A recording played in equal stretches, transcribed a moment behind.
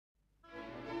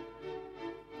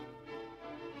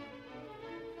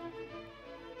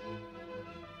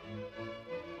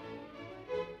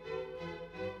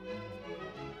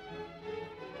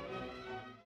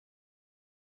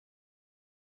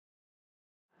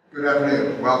Good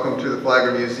afternoon. Welcome to the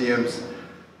Flagler Museum's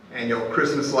annual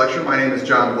Christmas lecture. My name is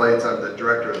John Blades. I'm the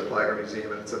director of the Flagler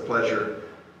Museum, and it's a pleasure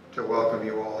to welcome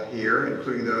you all here,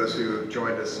 including those who have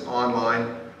joined us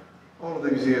online. All of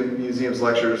the museum's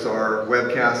lectures are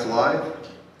webcast live,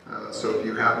 so if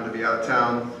you happen to be out of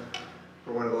town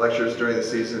for one of the lectures during the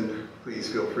season, please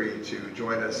feel free to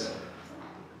join us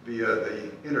via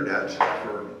the internet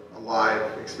for a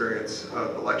live experience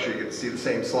of the lecture. You get to see the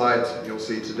same slides you'll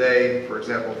see today. For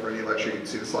example, for any lecture, you can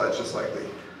see the slides just like the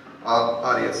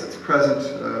audience that's present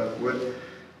would.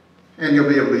 And you'll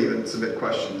be able to even submit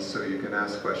questions, so you can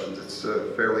ask questions. It's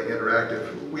fairly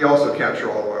interactive. We also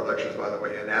capture all of our lectures, by the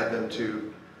way, and add them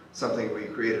to something we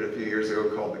created a few years ago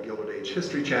called the Gilded Age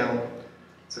History Channel.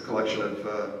 It's a collection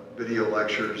of video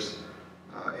lectures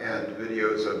and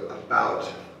videos about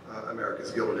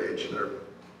America's Gilded Age. There are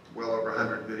well over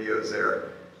 100 videos there.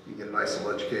 You can get a nice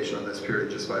little education on this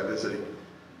period just by visiting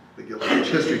the Gilded Age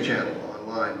History Channel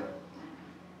online.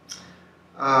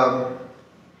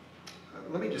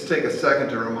 Let me just take a second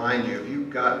to remind you, if you've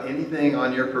got anything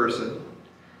on your person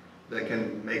that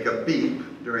can make a beep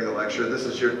during the lecture, this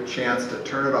is your chance to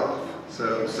turn it off.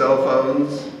 So cell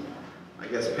phones, I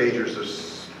guess pagers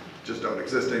just don't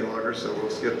exist any longer, so we'll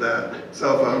skip that.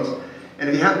 Cell phones. And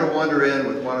if you happen to wander in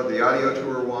with one of the audio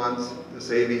tour wands,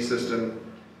 this AV system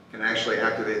can actually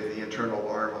activate the internal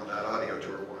alarm on that audio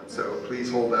tour wand. So please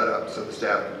hold that up so the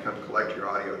staff can come collect your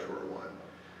audio tour wand.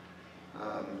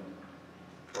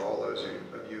 For all those of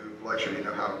you who've lectured, you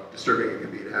know how disturbing it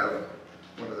can be to have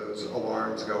one of those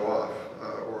alarms go off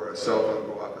or a cell phone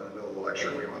go off in the middle of the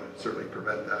lecture. We want to certainly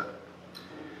prevent that.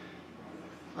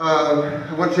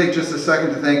 I want to take just a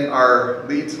second to thank our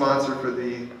lead sponsor for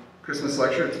the Christmas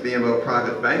lecture. It's BMO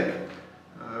Private Bank.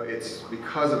 It's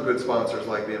because of good sponsors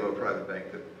like BMO Private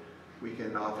Bank that we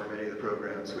can offer many of the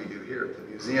programs we do here at the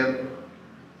museum.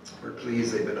 We're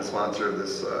pleased they've been a sponsor of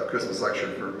this Christmas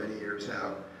lecture for many years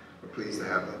now. We're pleased to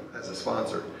have them as a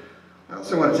sponsor. I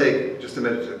also want to take just a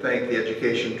minute to thank the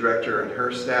education director and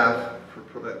her staff for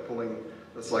pulling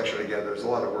this lecture together. There's a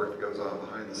lot of work that goes on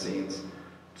behind the scenes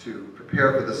to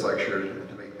prepare for this lecture and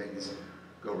to make things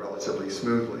go relatively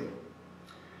smoothly.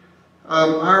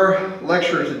 Our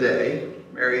lecturer today,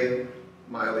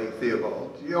 Miley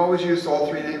Theobald. Do you always use all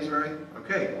three names, Mary?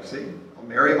 Okay, see?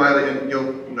 Mary Miley, and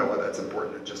you'll know why that's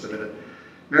important in just a minute.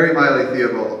 Miley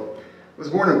Theobald was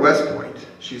born in West Point.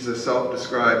 She's a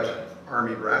self-described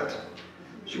Army brat.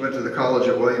 She went to the College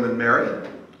of William and Mary,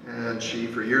 and she,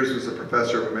 for years, was a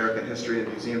professor of American history and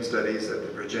museum studies at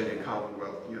the Virginia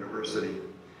Commonwealth University.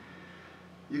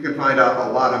 You can find out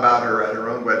a lot about her at her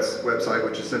own website,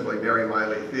 which is simply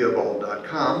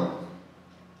marymileytheobald.com.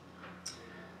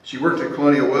 She worked at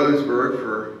Colonial Williamsburg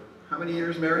for how many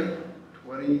years, Mary?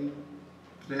 20,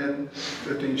 10,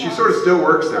 15? She sort of still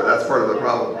works there. That's part of the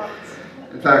problem.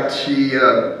 In fact,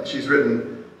 she's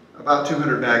written about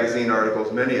 200 magazine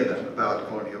articles, many of them about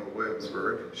Colonial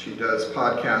Williamsburg. She does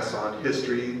podcasts on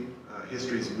history,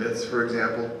 history's myths, for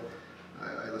example.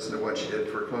 I listened to one she did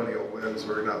for Colonial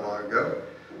Williamsburg not long ago.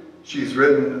 She's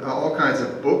written all kinds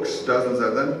of books, dozens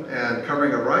of them, and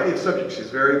covering a variety of subjects. She's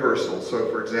very versatile. So,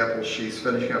 for example, she's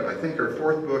finishing up, I think, her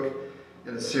fourth book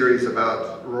in a series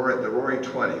about the Roaring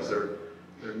Twenties. They're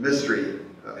mystery,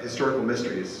 historical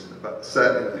mysteries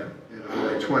set in the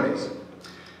Roaring Twenties.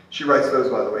 She writes those,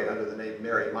 by the way, under the name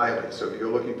Mary Miley. So if you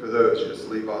go looking for those, you just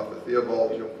leave off the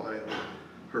Theobald, you'll find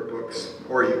her books,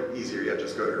 or easier yet,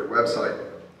 just go to her website.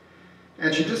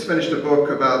 And she just finished a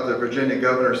book about the Virginia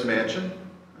Governor's Mansion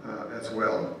as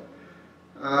well.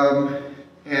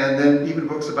 And then even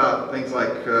books about things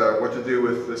like what to do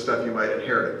with the stuff you might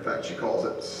inherit. In fact, she calls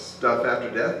it Stuff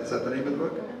After Death. Is that the name of the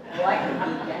book?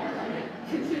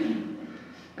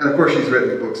 And of course, she's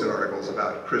written books and articles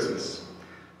about Christmas.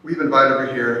 We've invited her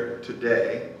here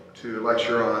today to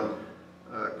lecture on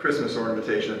Christmas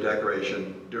ornamentation and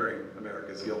decoration during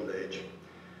America's Gilded Age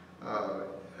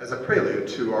as a prelude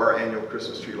to our annual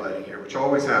Christmas tree lighting here, which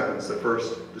always happens the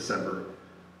first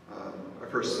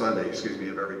Sunday,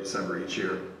 of every December each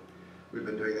year. We've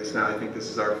been doing this now. I think this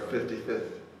is our 55th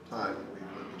time we've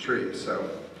lit the tree, so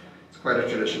it's quite a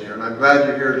tradition here. And I'm glad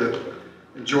you're here to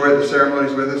enjoy the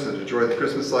ceremonies with us and enjoy the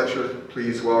Christmas lecture.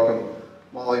 Please welcome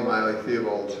Miley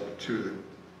Theobald to the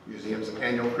museum's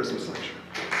annual Christmas lecture.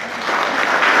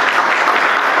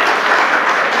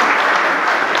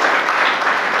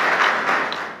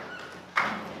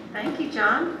 Thank you,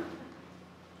 John.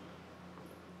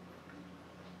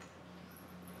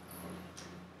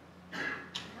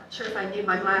 Not sure if I need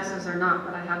my glasses or not,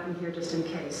 but I have them here just in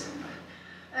case.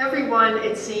 Everyone,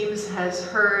 it seems, has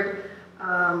heard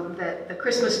that the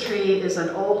Christmas tree is an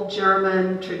old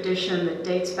German tradition that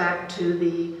dates back to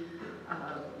the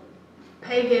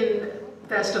pagan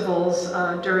festivals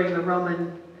during the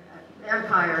Roman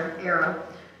Empire era.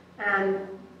 And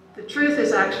the truth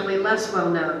is actually less well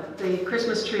known. The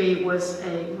Christmas tree was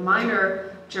a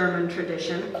minor German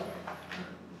tradition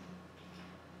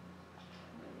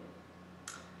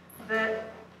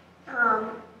that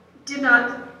did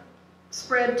not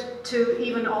spread to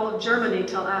even all of Germany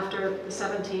till after the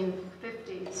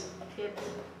 1750s.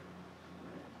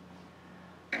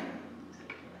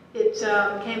 It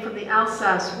came from the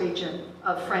Alsace region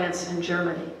of France and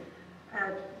Germany.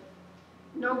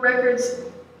 No records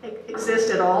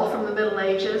exist at all from the Middle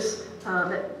Ages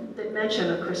that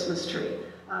mention a Christmas tree,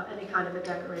 any kind of a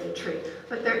decorated tree.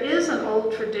 But there is an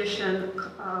old tradition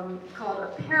called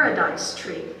a paradise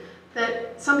tree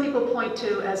that some people point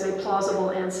to as a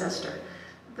plausible ancestor.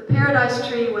 The paradise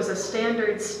tree was a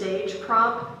standard stage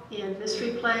prop in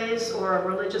mystery plays or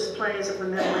religious plays of the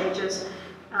Middle Ages.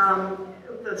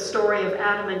 The story of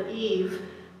Adam and Eve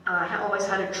always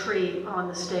had a tree on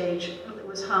the stage that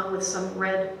was hung with some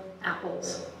red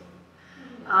apples.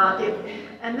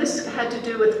 And this had to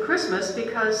do with Christmas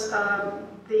because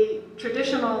the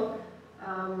traditional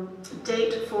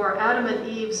date for Adam and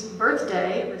Eve's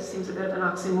birthday, this seems a bit of an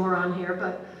oxymoron here,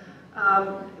 but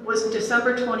was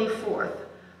December 24th.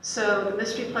 So the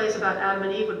mystery plays about Adam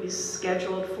and Eve would be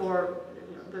scheduled for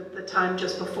the time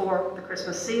just before the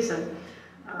Christmas season.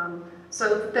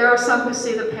 So there are some who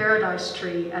see the paradise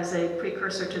tree as a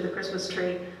precursor to the Christmas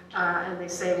tree, and they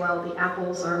say, well, the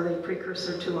apples are the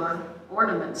precursor to our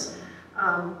ornaments.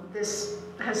 This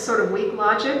has sort of weak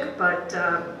logic, but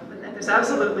there's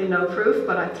absolutely no proof,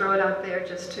 but I throw it out there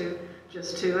just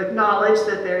to acknowledge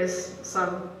that there is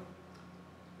some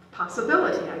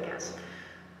possibility, I guess.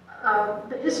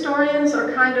 The historians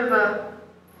are kind of a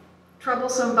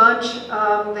troublesome bunch.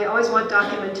 They always want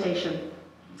documentation.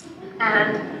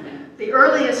 And the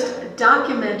earliest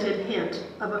documented hint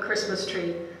of a Christmas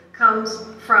tree comes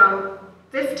from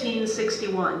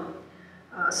 1561.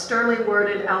 A sternly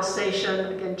worded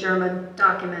Alsatian, again German,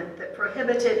 document that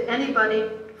prohibited anybody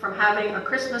from having a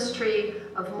Christmas tree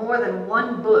of more than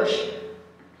one bush.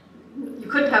 You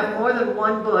couldn't have more than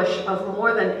one bush of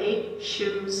more than 8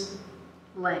 shoes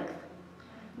length.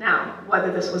 Now,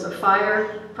 whether this was a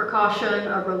fire precaution,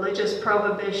 a religious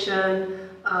prohibition,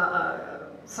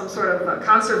 some sort of a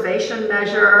conservation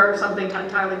measure, or something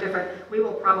entirely different, we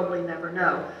will probably never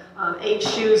know. 8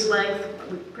 shoes length,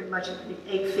 pretty much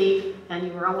 8 feet, and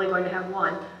you were only going to have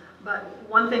one. But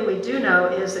one thing we do know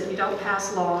is that you don't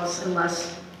pass laws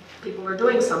unless people are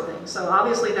doing something. So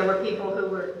obviously there were people who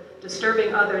were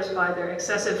disturbing others by their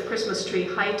excessive Christmas tree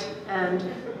height and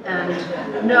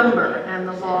number, and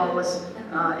the law was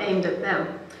aimed at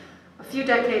them. A few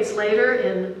decades later,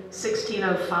 in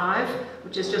 1605,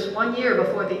 which is just 1 year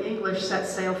before the English set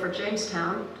sail for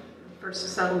Jamestown, first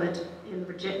settlement in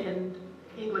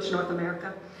English North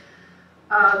America,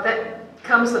 that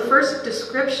comes the first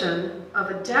description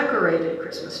of a decorated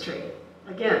Christmas tree.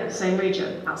 Again, same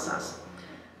region, Alsace.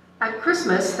 At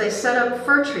Christmas, they set up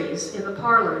fir trees in the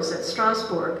parlors at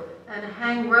Strasbourg and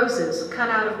hang roses cut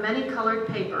out of many colored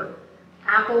paper,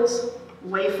 apples,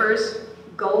 wafers,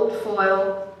 gold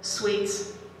foil,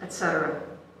 sweets, etc.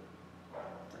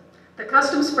 The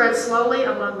custom spread slowly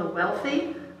among the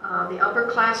wealthy, the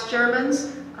upper-class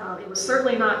Germans. It was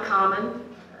certainly not common,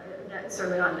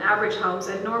 certainly not in average homes,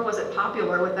 and nor was it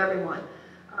popular with everyone.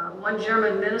 One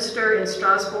German minister in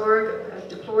Strasbourg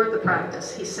deplored the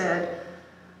practice. He said,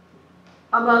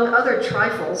 "Among other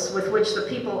trifles with which the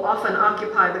people often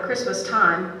occupy the Christmas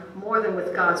time more than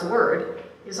with God's word,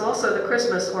 is also the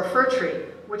Christmas or fir tree,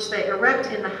 which they erect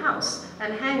in the house,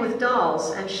 and hang with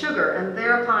dolls and sugar, and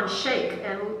thereupon shake,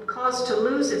 and cause to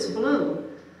lose its bloom.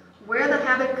 Where the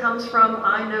habit comes from,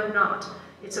 I know not.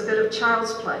 It's a bit of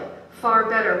child's play. Far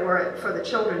better were it for the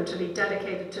children to be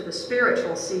dedicated to the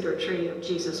spiritual cedar tree of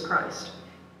Jesus Christ."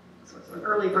 So it's an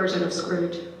early version of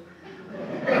Scrooge.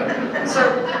 So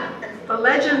the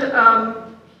legend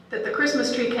that the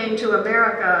Christmas tree came to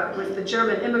America with the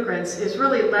German immigrants is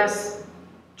really less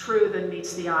true than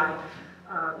meets the eye.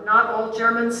 Not all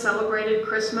Germans celebrated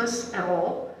Christmas at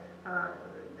all,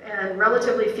 and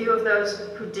relatively few of those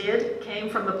who did came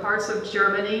from the parts of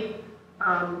Germany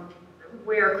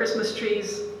where Christmas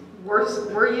trees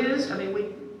were used. I mean,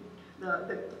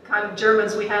 the kind of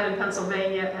Germans we had in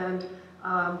Pennsylvania and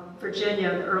Virginia,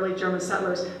 the early German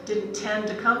settlers, didn't tend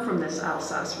to come from this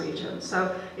Alsace region.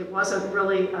 So it wasn't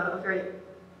really a very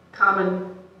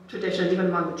common tradition even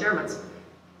among the Germans.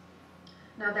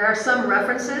 Now there are some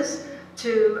references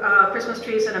to Christmas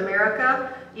trees in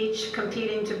America, each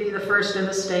competing to be the first in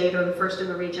the state or the first in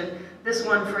the region. This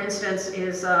one, for instance,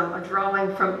 is a drawing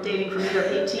dating from either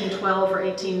 1812 or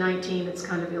 1819. It's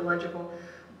kind of illegible.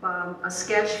 A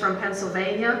sketch from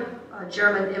Pennsylvania,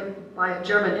 by a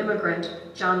German immigrant,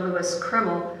 John Lewis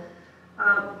Krimmel.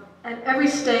 And every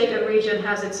state and region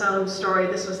has its own story.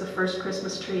 This was the first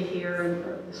Christmas tree here, and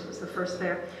this was the first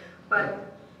there.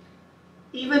 But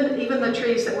even the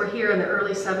trees that were here in the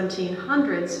early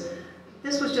 1700s,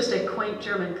 this was just a quaint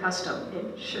German custom.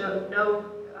 It showed no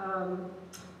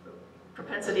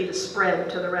propensity to spread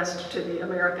to the rest, to the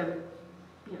American,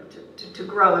 to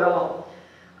grow at all.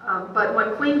 But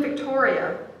when Queen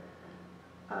Victoria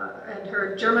and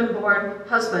her German-born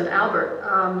husband, Albert,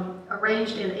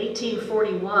 arranged in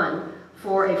 1841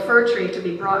 for a fir tree to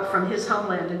be brought from his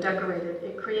homeland and decorated,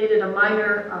 it created a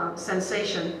minor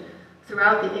sensation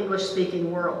throughout the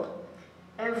English-speaking world.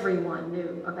 Everyone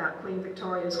knew about Queen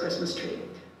Victoria's Christmas tree,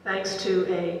 thanks to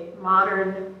a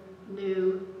modern,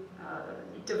 new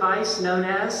device known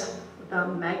as the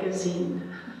magazine.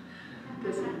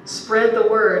 Spread the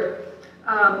word.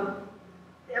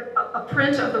 A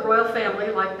print of the royal family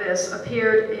like this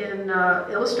appeared in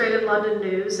Illustrated London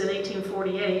News in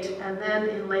 1848, and then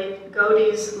in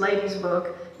Godey's Lady's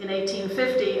Book in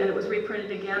 1850, and it was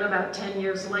reprinted again about 10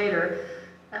 years later.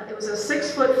 It was a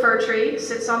 6-foot fir tree,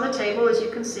 sits on the table, as you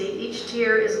can see. Each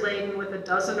tier is laden with a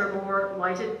dozen or more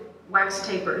lighted wax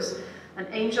tapers. An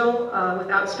angel with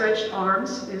outstretched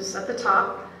arms is at the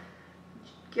top.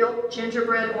 Gilt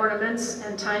gingerbread ornaments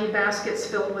and tiny baskets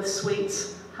filled with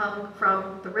sweets hung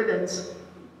from the ribbons,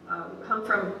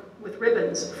 with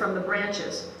ribbons from the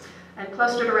branches. And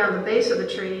clustered around the base of the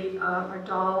tree are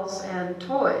dolls and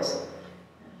toys.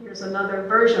 Here's another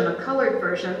version, a colored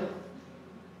version.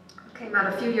 Came out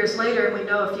a few years later, and we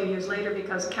know a few years later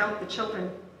because count the children.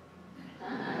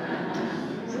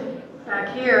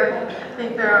 Back here, I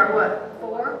think there are, what,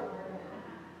 4?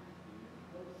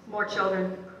 More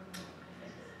children.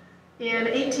 In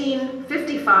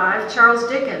 1855, Charles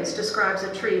Dickens describes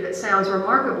a tree that sounds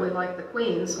remarkably like the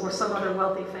Queen's or some other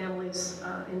wealthy family's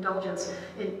indulgence.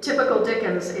 In typical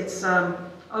Dickens, it's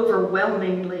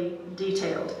overwhelmingly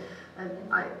detailed. And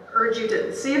I urge you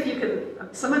to see if you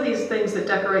can, some of these things that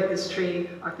decorate this tree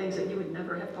are things that you would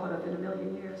never have thought of in a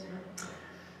million years.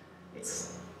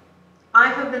 I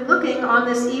have been looking on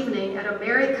this evening at a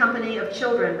merry company of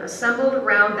children assembled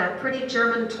around that pretty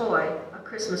German toy, a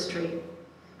Christmas tree.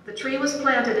 The tree was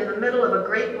planted in the middle of a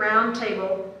great round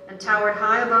table and towered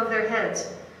high above their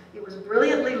heads. It was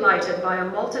brilliantly lighted by a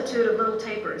multitude of little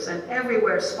tapers, and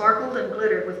everywhere sparkled and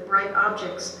glittered with bright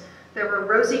objects. There were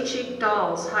rosy-cheeked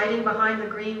dolls hiding behind the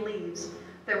green leaves.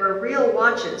 There were real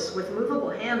watches, with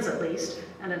movable hands at least,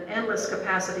 and an endless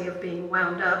capacity of being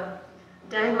wound up,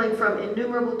 dangling from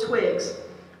innumerable twigs.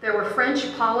 There were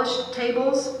French polished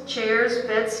tables, chairs,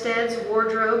 bedsteads,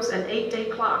 wardrobes, and 8-day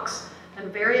clocks,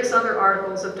 and various other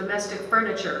articles of domestic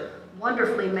furniture,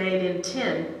 wonderfully made in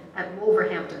tin at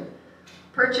Wolverhampton,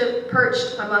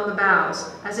 perched among the boughs,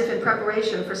 as if in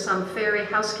preparation for some fairy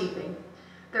housekeeping.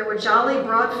 There were jolly,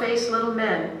 broad-faced little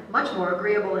men, much more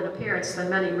agreeable in appearance than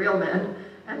many real men,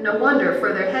 and no wonder,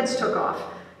 for their heads took off,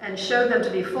 and showed them to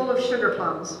be full of sugar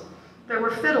plums. There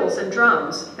were fiddles and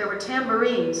drums, there were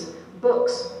tambourines,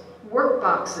 books, work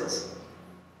boxes,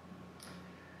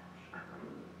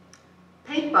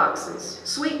 paint boxes,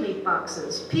 sweetmeat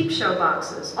boxes, peep show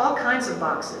boxes, all kinds of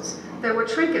boxes. There were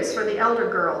trinkets for the elder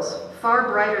girls, far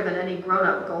brighter than any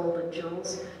grown-up gold and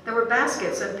jewels. There were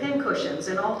baskets and pincushions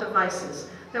in all devices.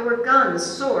 There were guns,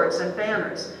 swords, and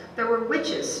banners. There were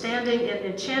witches standing in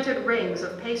enchanted rings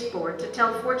of pasteboard to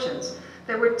tell fortunes.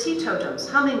 There were teetotums,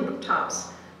 humming tops,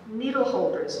 needle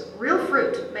holders, real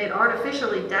fruit made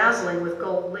artificially dazzling with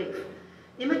gold leaf,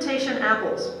 imitation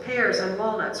apples, pears, and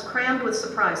walnuts crammed with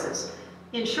surprises.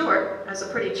 In short, as a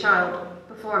pretty child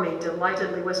before me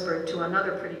delightedly whispered to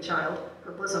another pretty child,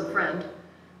 her bosom friend,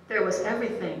 there was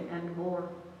everything and more.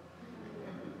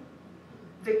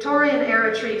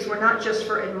 Victorian-era trees were not just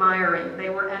for admiring, they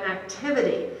were an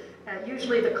activity,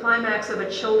 usually the climax of a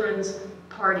children's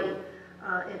party.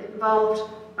 It involved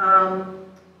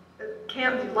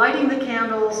lighting the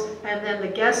candles, and then the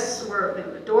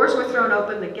doors were thrown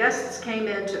open, the guests came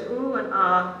in to ooh and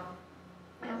ah,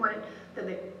 and then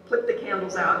they put the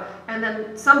candles out, and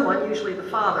then someone, usually the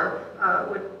father,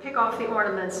 would pick off the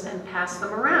ornaments and pass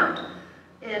them around.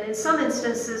 And in some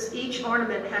instances, each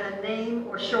ornament had a name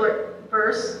or short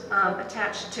verse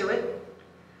attached to it,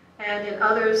 and in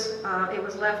others, it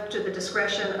was left to the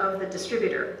discretion of the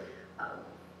distributor.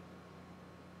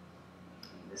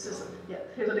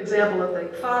 Here's an example of the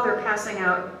father passing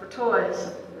out the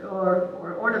toys.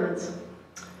 or ornaments.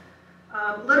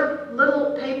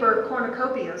 Little paper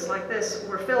cornucopias like this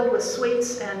were filled with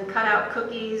sweets, and cut out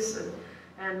cookies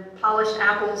and polished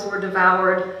apples were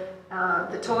devoured.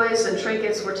 The toys and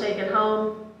trinkets were taken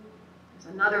home.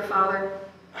 There's another father.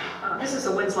 This is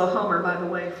a Winslow Homer, by the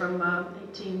way, from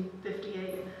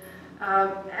 1858.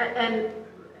 And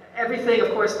everything,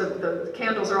 of course, the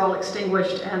candles are all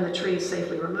extinguished and the tree is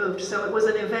safely removed. So it was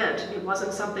an event. It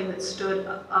wasn't something that stood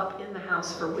up in the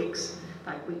house for weeks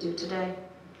like we do today.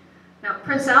 Now,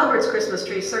 Prince Albert's Christmas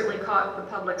tree certainly caught the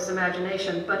public's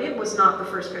imagination, but it was not the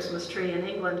first Christmas tree in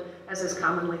England, as is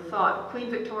commonly thought. Queen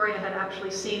Victoria had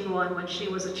actually seen one when she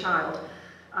was a child,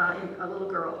 a little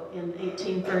girl, in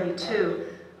 1832,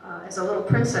 as a little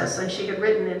princess, and she had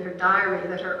written in her diary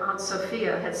that her Aunt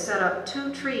Sophia had set up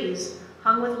 2 trees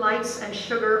hung with lights and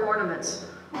sugar ornaments,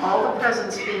 all the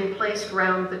presents being placed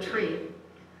round the tree.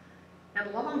 And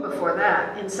long before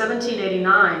that, in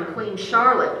 1789, Queen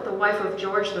Charlotte, the wife of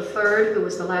George III, who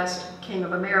was the last king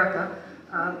of America,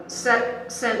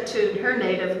 sent to her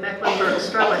native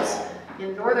Mecklenburg-Strelitz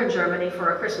in northern Germany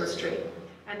for a Christmas tree.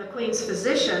 And the Queen's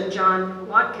physician, John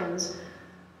Watkins,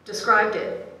 described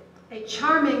it. "A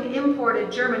charming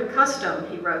imported German custom,"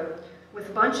 he wrote,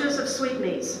 "with bunches of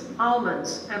sweetmeats,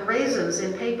 almonds, and raisins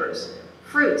in papers,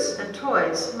 fruits and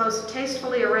toys most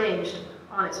tastefully arranged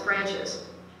on its branches."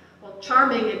 Well,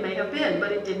 charming it may have been,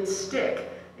 but it didn't stick.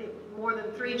 More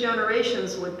than 3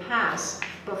 generations would pass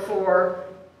before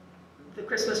the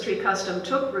Christmas tree custom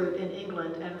took root in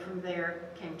England, and from there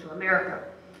came to America.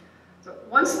 So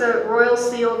once the royal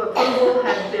seal of approval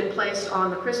had been placed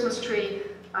on the Christmas tree,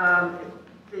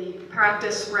 the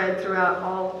practice spread throughout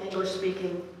all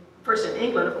English-speaking, first in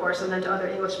England, of course, and then to other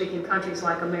English-speaking countries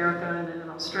like America and in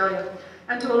Australia,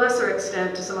 and to a lesser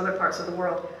extent to some other parts of the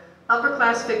world.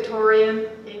 Upper-class Victorian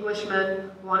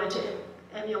Englishmen wanted to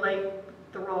emulate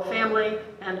the royal family,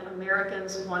 and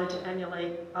Americans wanted to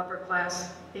emulate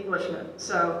upper-class Englishmen.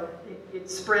 So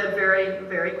it spread very,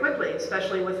 very quickly,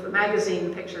 especially with the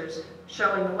magazine pictures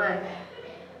showing the way.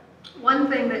 One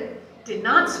thing that did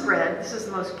not spread, this is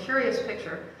the most curious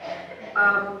picture,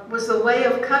 was the way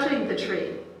of cutting the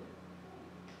tree.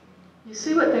 You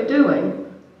see what they're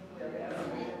doing?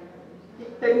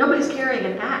 Nobody's carrying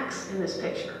an axe in this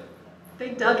picture. They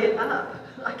dug it up.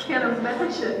 I can't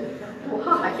imagine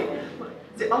why.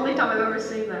 It's the only time I've ever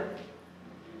seen that.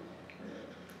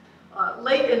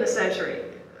 Late in the century,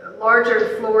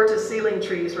 larger floor-to-ceiling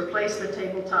trees replaced the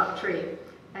tabletop tree.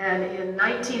 And in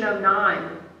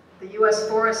 1909, the U.S.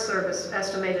 Forest Service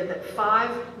estimated that 5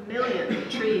 million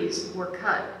trees were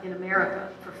cut in America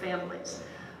for families,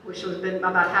 which was been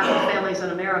about half of families in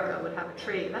America would have a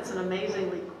tree. That's an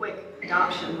amazingly quick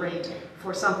adoption rate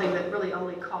for something that really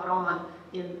only caught on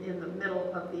in the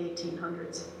middle of the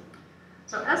 1800s.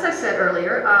 So as I said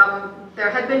earlier, there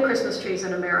had been Christmas trees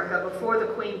in America before the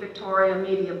Queen Victoria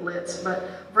media blitz, but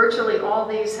virtually all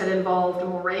these had involved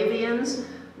Moravians,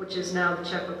 which is now the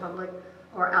Czech Republic,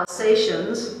 or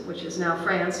Alsatians, which is now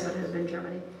France, but has been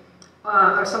Germany,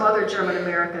 or some other German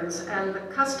Americans, and the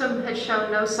custom had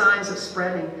shown no signs of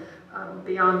spreading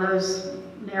beyond those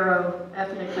narrow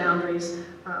ethnic boundaries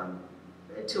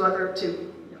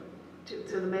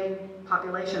to the main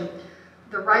population.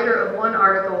 The writer of one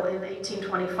article in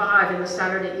 1825 in the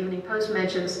Saturday Evening Post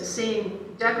mentions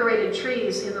seeing decorated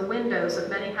trees in the windows of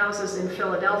many houses in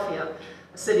Philadelphia,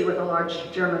 a city with a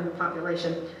large German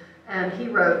population, and he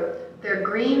wrote, "Their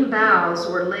green boughs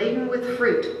were laden with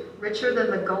fruit, richer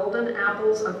than the golden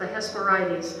apples of the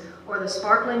Hesperides, or the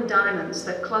sparkling diamonds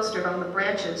that clustered on the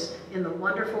branches in the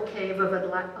wonderful cave of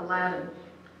Aladdin.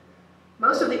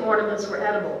 Most of the ornaments were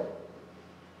edible.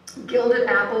 Gilded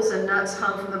apples and nuts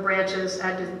hung from the branches,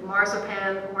 added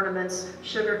marzipan ornaments,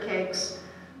 sugar cakes,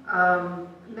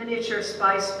 miniature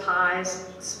spice pies,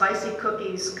 spicy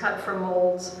cookies cut from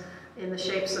molds in the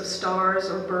shapes of stars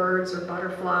or birds or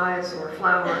butterflies or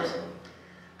flowers.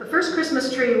 The first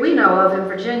Christmas tree we know of in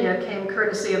Virginia came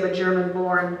courtesy of a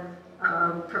German-born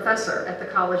professor at the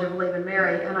College of William and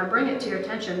Mary, and I bring it to your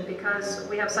attention because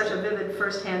we have such a vivid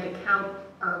first-hand account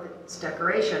of its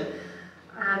decoration.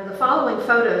 And the following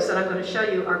photos that I'm going to show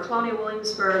you are Colonial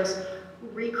Williamsburg's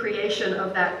recreation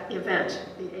of that event,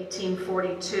 the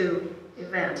 1842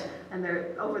 event. And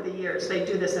they're, over the years, they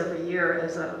do this every year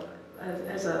as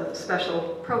a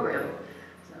special program.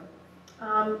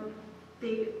 So,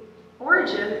 the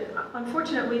origin,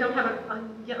 unfortunately, we don't have a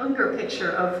younger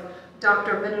picture of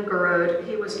Dr. Minnigerode.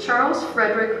 He was Charles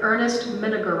Frederick Ernest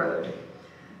Minnigerode,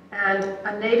 and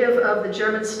a native of the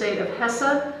German state of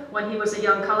Hesse. When he was a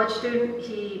young college student,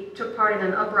 he took part in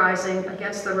an uprising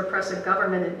against the repressive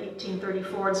government in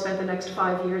 1834 and spent the next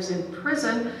 5 years in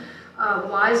prison.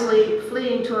 wisely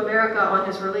fleeing to America on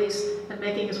his release and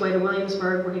making his way to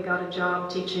Williamsburg, where he got a job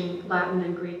teaching Latin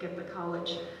and Greek at the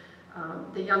college.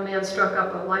 The young man struck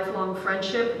up a lifelong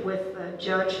friendship with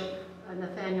Judge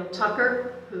Nathaniel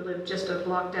Tucker, who lived just a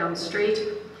block down the street,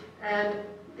 and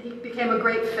he became a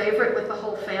great favorite with the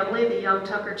whole family. The young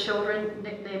Tucker children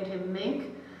nicknamed him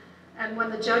Mink. And when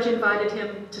the judge invited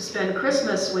him to spend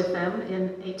Christmas with them in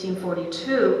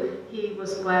 1842, he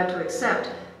was glad to accept.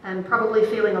 And probably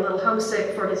feeling a little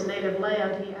homesick for his native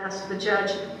land, he asked the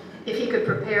judge if he could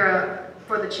prepare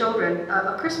for the children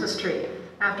a Christmas tree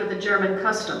after the German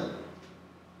custom.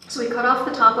 So he cut off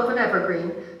the top of an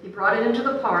evergreen, he brought it into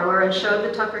the parlor and showed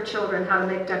the Tucker children how to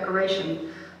make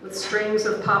decoration with strings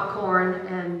of popcorn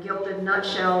and gilded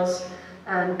nutshells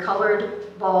and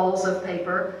colored balls of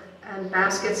paper and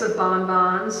baskets of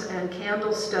bonbons and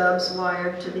candle stubs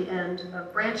wired to the end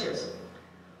of branches.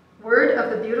 Word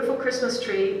of the beautiful Christmas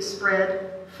tree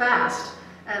spread fast,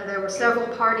 and there were several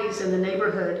parties in the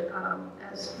neighborhood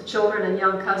as the children and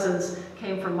young cousins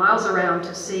came from miles around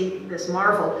to see this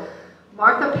marvel.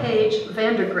 Martha Page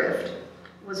Vandergrift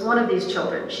was one of these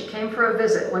children. She came for a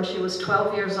visit when she was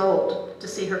 12 years old to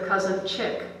see her cousin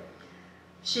Chick.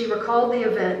 She recalled the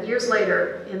event years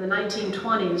later in the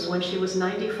 1920s when she was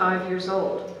 95 years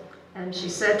old, and she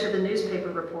said to the newspaper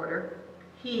reporter,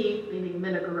 he, meaning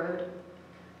Minigorod,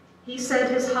 he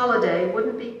said his holiday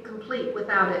wouldn't be complete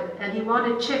without it, and he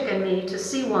wanted Chick and me to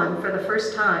see one for the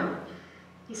first time.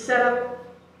 He set up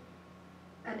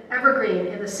an evergreen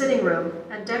in the sitting room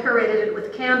and decorated it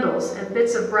with candles and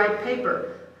bits of bright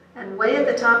paper, and way at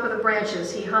the top of the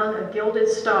branches he hung a gilded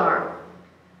star.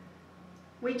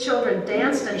 We children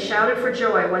danced and shouted for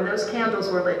joy when those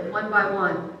candles were lit one by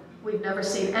one. We've never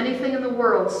seen anything in the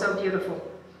world so beautiful.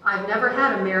 I've never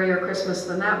had a merrier Christmas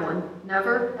than that one,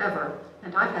 never, ever,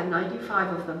 and I've had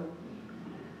 95 of them.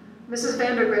 Mrs.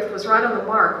 Vandergrift was right on the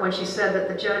mark when she said that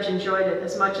the judge enjoyed it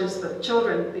as much as the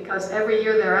children, because every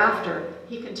year thereafter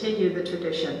he continued the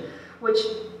tradition, which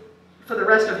for the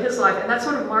rest of his life, and that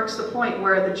sort of marks the point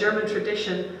where the German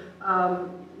tradition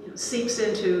seeps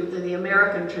into the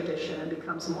American tradition and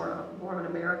becomes more of an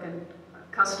American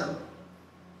custom.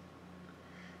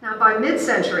 Now, by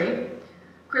mid-century,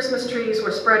 Christmas trees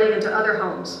were spreading into other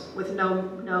homes with no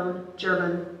known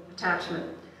German attachment.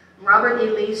 Robert E.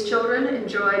 Lee's children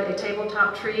enjoyed a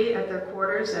tabletop tree at their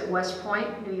quarters at West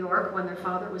Point, New York, when their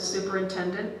father was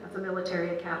superintendent of the military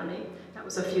academy. That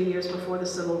was a few years before the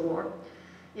Civil War.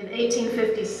 In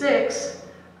 1856,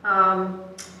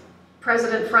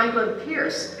 President Franklin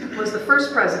Pierce was the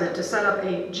first president to set up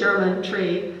a German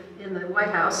tree in the White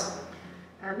House.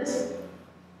 And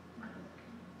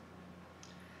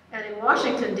in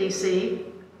Washington, D.C.,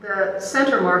 the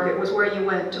Center Market was where you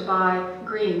went to buy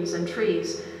greens and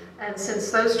trees. And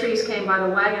since those trees came by the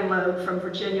wagon load from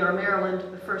Virginia or Maryland,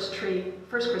 the first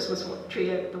Christmas tree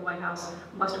at the White House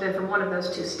must have been from one of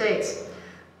those two states.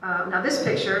 Now this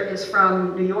picture is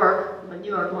from New York, the New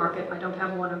York market. I don't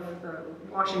have one of the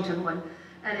Washington one.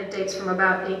 And it dates from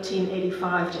about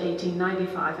 1885 to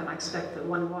 1895, and I expect that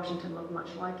one in Washington looked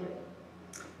much like it.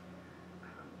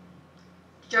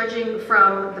 Judging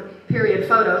from the period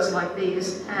photos like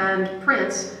these and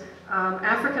prints,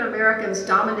 African Americans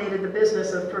dominated the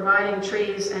business of providing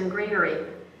trees and greenery.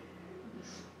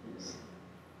 This is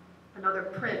another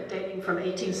print dating from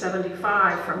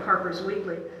 1875 from Harper's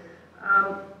Weekly.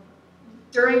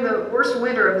 During the worst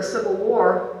winter of the Civil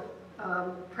War,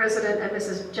 President and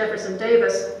Mrs. Jefferson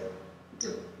Davis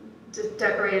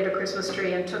decorated a Christmas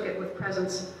tree and took it with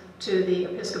presents to the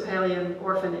Episcopalian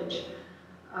orphanage.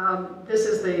 This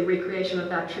is the recreation of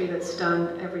that tree that's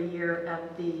done every year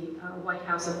at the White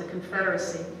House of the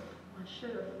Confederacy. I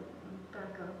should have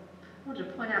back up. I wanted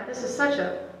to point out this is such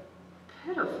a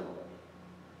pitiful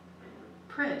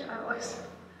print.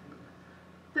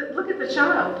 Look at the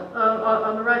child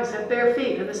on the right. It's got bare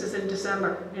feet, and this is in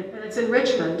December. And it's in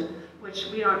Richmond, which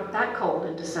we aren't that cold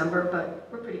in December, but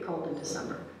we're pretty cold in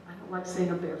December. I don't like seeing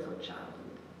a barefoot child.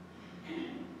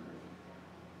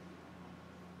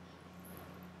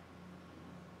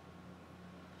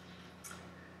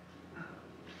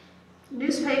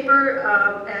 Newspaper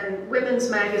and women's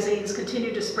magazines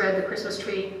continue to spread the Christmas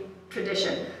tree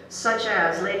tradition, such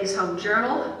as Ladies' Home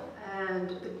Journal and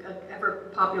the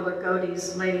ever-popular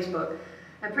Godey's Ladies' Book.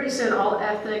 And pretty soon all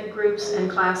ethnic groups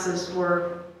and classes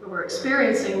were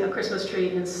experiencing a Christmas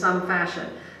tree in some fashion.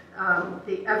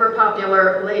 The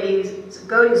ever-popular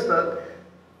Godey's Book,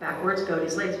 backwards,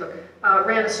 Godey's Ladies' Book,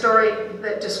 ran a story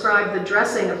that described the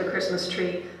dressing of the Christmas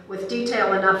tree with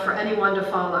detail enough for anyone to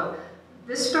follow.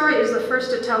 This story is the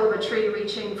first to tell of a tree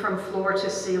reaching from floor to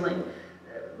ceiling.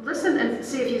 Listen and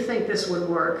see if you think this would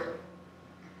work.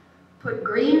 Put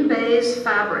green baize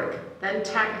fabric, then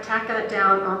tack it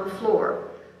down on the floor.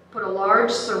 Put a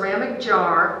large ceramic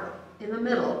jar in the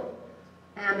middle,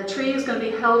 and the tree is going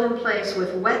to be held in place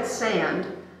with wet sand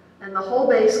and the whole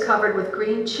base covered with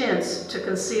green chintz to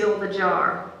conceal the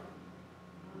jar.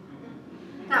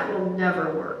 That will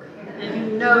never work. And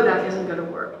you know that isn't going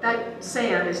to work. That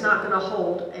sand is not going to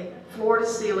hold a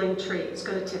floor-to-ceiling tree. It's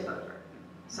going to tip over.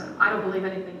 So I don't believe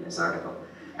anything in this article.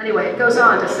 Anyway, it goes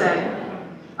on to say,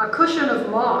 a cushion of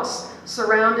moss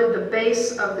surrounded the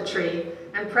base of the tree,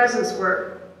 and presents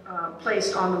were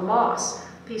placed on the moss.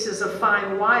 Pieces of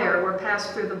fine wire were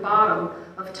passed through the bottom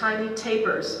of tiny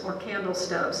tapers or candle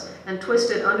stubs and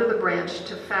twisted under the branch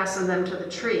to fasten them to the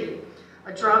tree.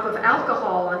 A drop of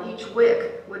alcohol on each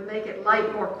wick would make it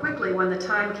light more quickly when the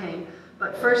time came,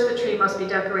 but first the tree must be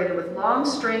decorated with long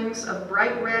strings of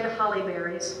bright red holly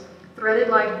berries, threaded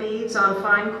like beads on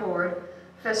fine cord,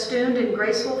 festooned in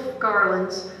graceful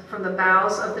garlands from the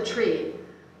boughs of the tree,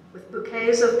 with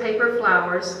bouquets of paper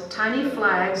flowers, tiny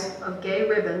flags of gay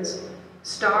ribbons,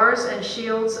 stars and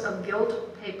shields of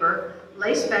gilt paper,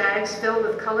 lace bags filled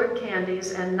with colored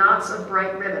candies, and knots of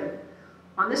bright ribbon.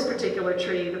 On this particular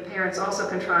tree, the parents also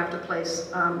contrived to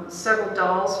place several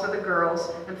dolls for the girls,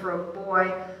 and for a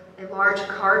boy, a large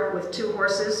cart with 2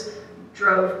 horses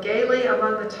drove gaily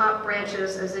among the top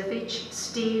branches as if each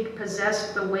steed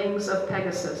possessed the wings of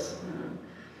Pegasus.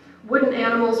 Wooden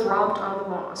animals romped on the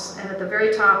moss, and at the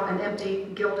very top, an empty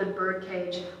gilded bird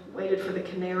cage waited for the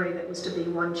canary that was to be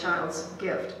one child's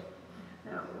gift.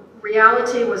 Now,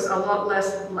 reality was a lot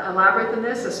less elaborate than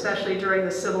this, especially during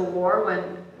the Civil War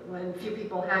when few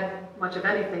people had much of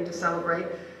anything to celebrate.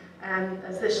 And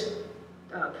as this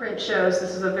print shows,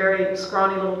 this is a very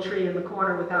scrawny little tree in the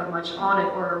corner without much on it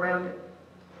or around it.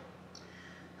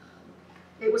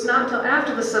 It was not until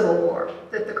after the Civil War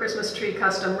that the Christmas tree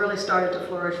custom really started to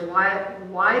flourish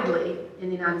widely in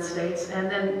the United States, and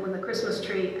then when the Christmas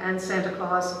tree and Santa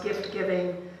Claus, gift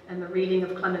giving, and the reading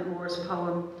of Clement Moore's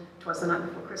poem, "'Twas the Night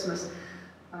Before Christmas,"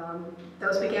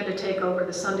 those began to take over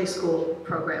the Sunday school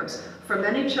programs. For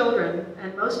many children,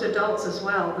 and most adults as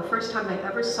well, the first time they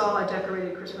ever saw a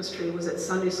decorated Christmas tree was at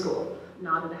Sunday school,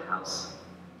 not at a house.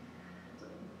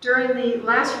 During the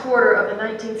last quarter of the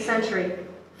 19th century,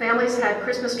 families had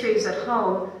Christmas trees at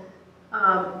home,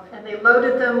 and they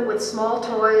loaded them with small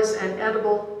toys and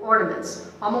edible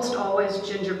ornaments, almost always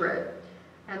gingerbread.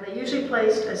 And they usually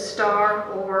placed a star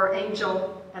or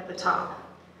angel at the top.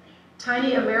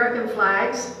 Tiny American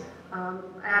flags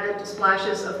added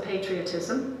splashes of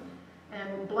patriotism,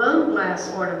 and blown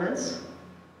glass ornaments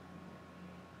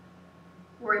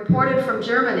were imported from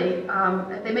Germany.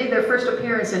 They made their first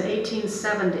appearance in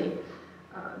 1870.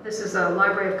 This is a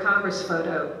Library of Congress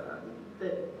photo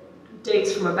that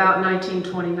dates from about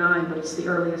 1929, but it's the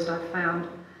earliest I've found.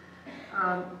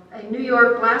 A New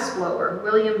York glassblower,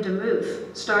 William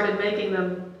Demuth, started making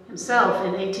them himself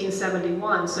in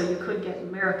 1871, so you could get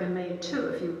American-made too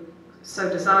if you so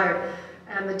desired.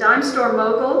 And the dime store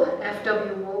mogul,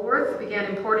 F.W. Woolworth, began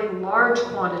importing large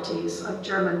quantities of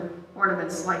German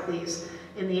ornaments like these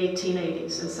in the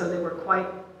 1880s, and so they were quite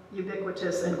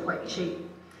ubiquitous and quite cheap.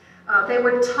 They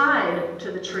were tied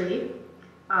to the tree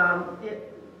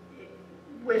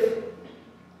with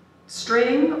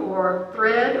string or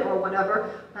thread or whatever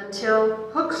until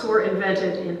hooks were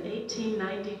invented in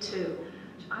 1892.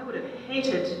 I would have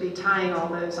hated to be tying all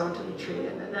those onto the tree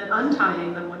and then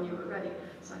untying them when you were ready.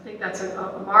 So I think that's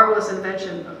a marvelous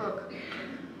invention, the hook.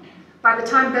 By the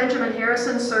time Benjamin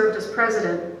Harrison served as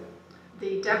president,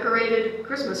 the decorated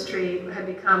Christmas tree had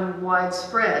become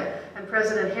widespread, and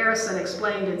President Harrison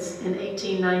explained in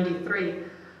 1893,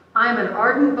 "I am an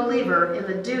ardent believer in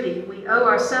the duty we owe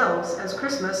ourselves as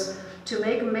Christmas to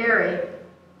make merry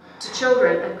to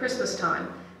children at Christmas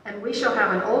time, and we shall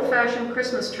have an old-fashioned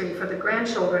Christmas tree for the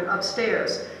grandchildren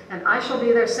upstairs, and I shall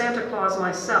be their Santa Claus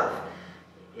myself.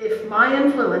 If my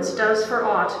influence does for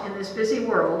aught in this busy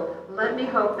world, let me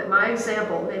hope that my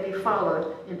example may be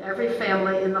followed in every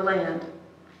family in the land."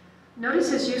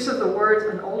 Notice his use of the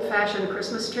word "an old-fashioned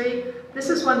Christmas tree." This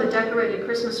is when the decorated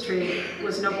Christmas tree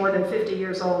was no more than 50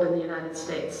 years old in the United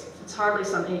States. It's hardly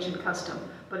some ancient custom,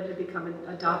 but it had become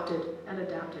adopted and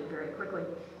adapted very quickly.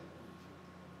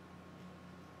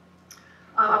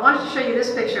 I wanted to show you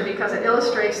this picture because it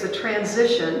illustrates the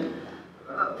transition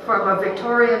from a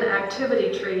Victorian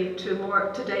activity tree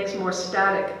to today's more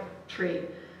static tree.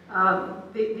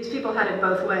 These people had it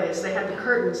both ways. They had the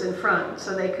curtains in front,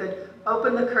 so they could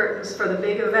open the curtains for the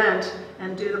big event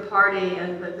and do the party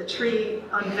and the tree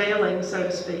unveiling, so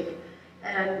to speak.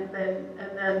 And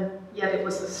then yet it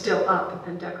was still up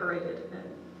and decorated. And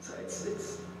so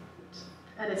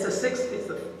And it's it's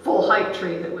the full height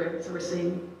tree that we're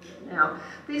seeing now.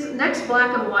 These next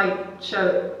black and white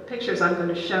pictures I'm going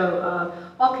to show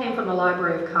all came from the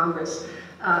Library of Congress.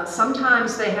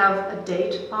 Sometimes they have a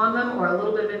date on them or a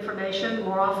little bit of information.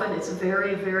 More often it's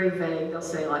very, very vague. They'll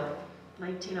say like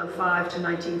 1905 to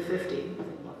 1950.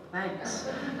 Well, thanks.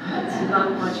 It's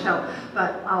not much help.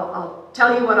 But I'll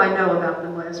tell you what I know about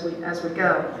them as we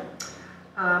go.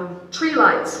 Tree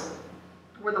lights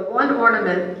were the one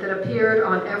ornament that appeared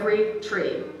on every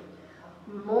tree.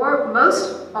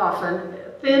 Most often,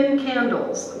 thin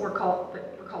candles were called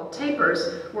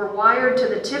tapers, were wired to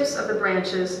the tips of the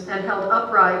branches and held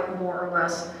upright, more or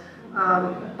less,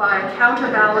 by a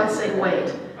counterbalancing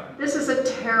weight. This is a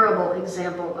terrible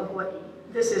example of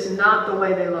this is not the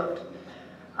way they looked.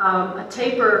 A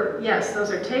taper, yes, those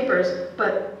are tapers,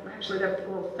 but actually they're a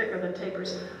little thicker than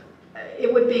tapers.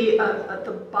 It would be at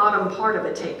the bottom part of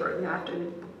a taper, after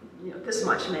this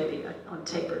much maybe on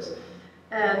tapers.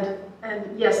 And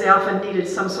yes, they often needed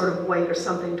some sort of weight or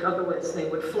something, otherwise they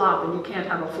would flop, and you can't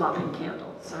have a flopping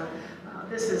candle. So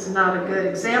this is not a good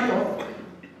example.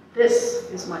 This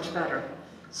is much better.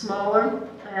 Smaller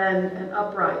and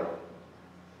upright.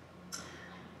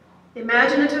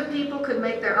 Imaginative people could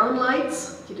make their own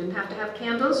lights. You didn't have to have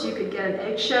candles. You could get an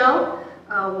eggshell,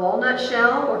 a walnut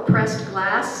shell, or pressed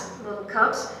glass, little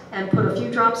cups, and put a few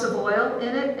drops of oil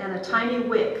in it and a tiny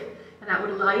wick. And that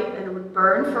would light and it would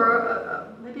burn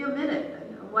for maybe a minute,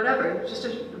 whatever. It was just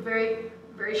a very,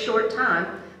 very short time.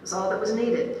 It was all that was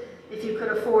needed. If you could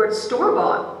afford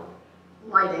store-bought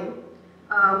lighting,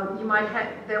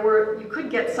 you could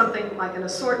get something like an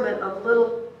assortment of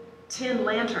little tin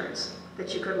lanterns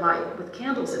that you could light with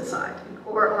candles inside,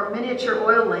 or miniature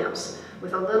oil lamps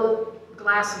with a little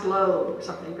glass globe or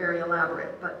something very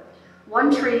elaborate. But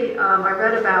one tree I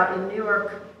read about in New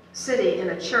York City in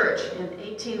a church in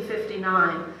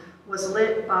 1859 was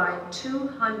lit by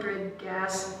 200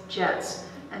 gas jets.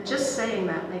 And just saying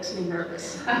that makes me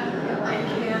nervous. I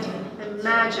can't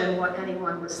imagine what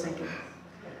anyone was thinking.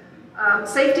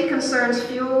 Safety concerns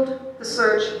fueled the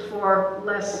search for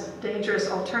less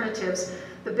dangerous alternatives.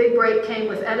 The big break came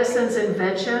with Edison's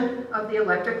invention of the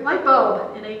electric light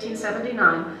bulb in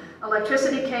 1879.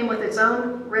 Electricity came with its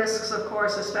own risks, of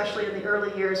course, especially in the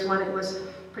early years when it was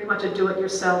pretty much a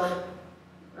do-it-yourself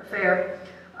affair.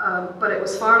 But it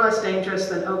was far less dangerous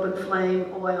than open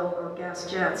flame, oil, or gas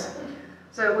jets.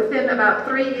 So within about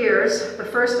 3 years, the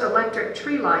first electric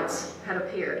tree lights had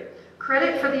appeared.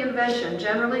 Credit for the invention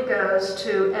generally goes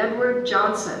to Edward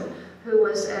Johnson, who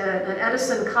was an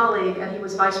Edison colleague, and he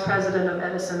was vice president of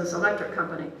Edison's electric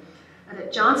company. And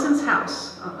at Johnson's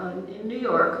house in New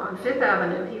York on Fifth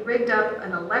Avenue, he rigged up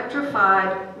an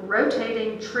electrified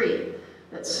rotating tree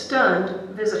that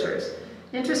stunned visitors.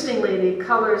 Interestingly, the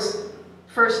colors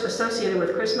first associated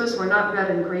with Christmas were not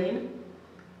red and green.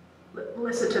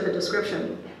 Listen to the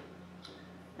description.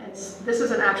 This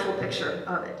is an actual picture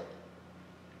of it.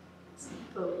 It's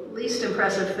the least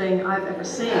impressive thing I've ever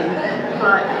seen,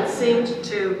 but it seemed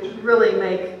to really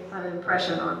make an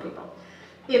impression on people.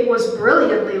 It was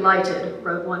brilliantly lighted,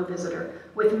 wrote one visitor,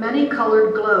 with many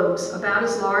colored globes about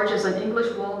as large as an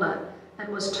English walnut, and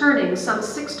was turning some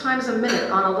 6 times a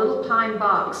minute on a little pine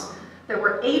box. There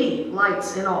were 80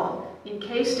 lights in all,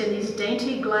 encased in these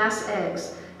dainty glass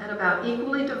eggs, and about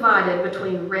equally divided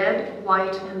between red,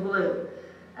 white, and blue.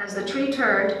 As the tree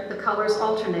turned, the colors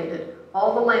alternated,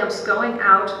 all the lamps going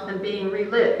out and being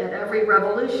relit at every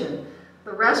revolution.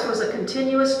 The rest was a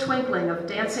continuous twinkling of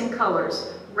dancing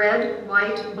colors, red,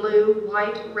 white, blue,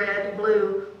 red,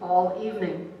 blue, all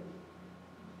evening.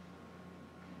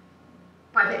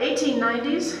 By the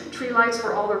 1890s, tree lights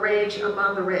were all the rage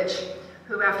among the rich,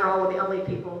 who, after all, were the only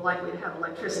people likely to have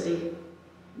electricity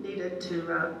needed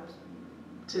to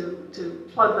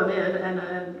plug them in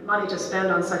and money to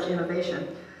spend on such innovation.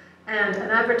 And an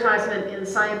advertisement in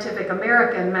Scientific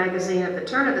American magazine at the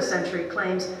turn of the century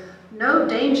claims, "No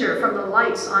danger from the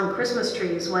lights on Christmas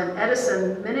trees when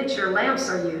Edison miniature lamps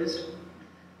are used."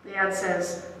 The ad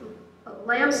says,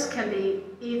 "Lamps can be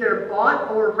either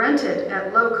bought or rented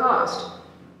at low cost."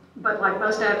 But like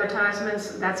most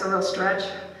advertisements, that's a real stretch.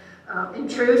 In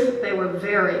truth, they were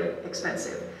very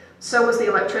expensive. So was the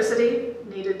electricity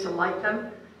needed to light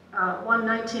them. One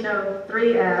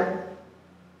 1903 ad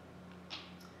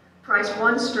priced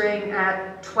one string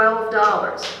at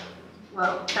 $12.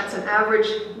 Well, that's an average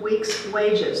week's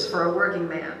wages for a working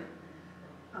man.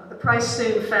 The price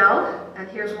soon fell, and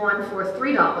here's one for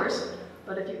 $3.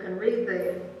 But if you can read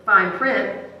the fine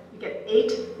print, you get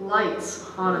 8 lights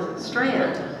on a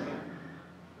strand.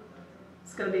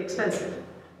 It's going to be expensive.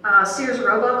 Sears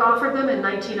Roebuck offered them in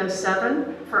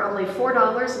 1907 for only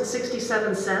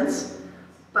 $4.67.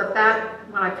 But that,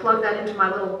 when I plug that into my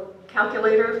little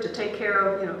calculator to take care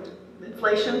of,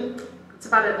 inflation, it's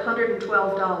about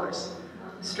 $112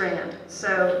 a strand.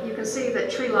 So you can see that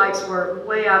tree lights were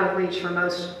way out of reach for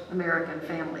most American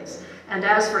families. And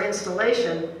as for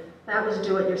installation, that was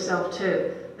do-it-yourself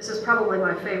too. This is probably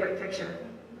my favorite picture.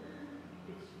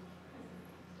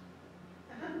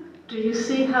 Do you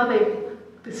see how they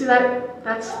see that?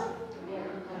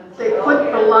 They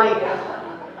put the light,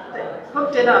 they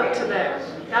hooked it up to there.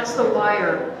 That's the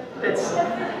wire that's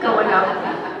going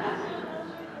up.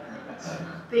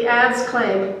 The ads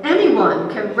claim anyone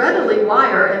can readily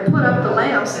wire and put up the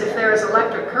lamps if there is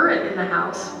electric current in the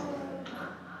house.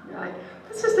 Right.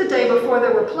 This is the day before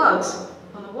there were plugs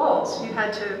on the walls. You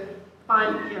had to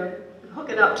find, hook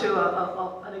it up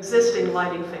to an existing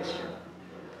lighting fixture.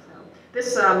 So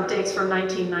this dates from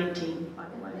 1919, by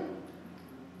the way.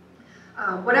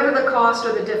 Whatever the cost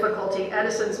or the difficulty,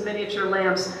 Edison's miniature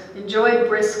lamps enjoyed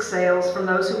brisk sales from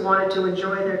those who wanted to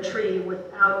enjoy their tree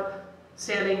without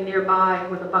standing nearby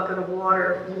with a bucket of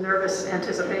water in nervous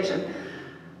anticipation.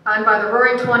 And by the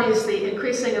Roaring 20s, the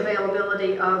increasing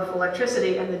availability of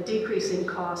electricity and the decreasing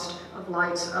cost of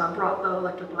lights brought the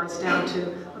electric lights down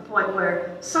to a point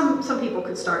where some people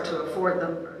could start to afford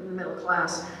them in the middle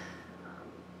class.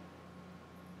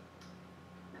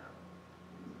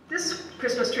 This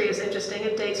Christmas tree is interesting.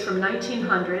 It dates from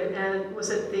 1900 and was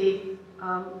at the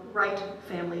Wright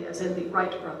family, as in the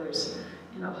Wright brothers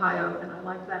in Ohio, and I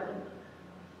like that one.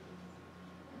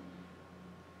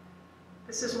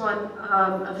 This is one,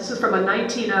 this is from a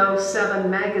 1907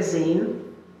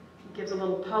 magazine. It gives a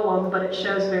little poem, but it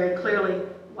shows very clearly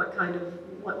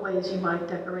what ways you might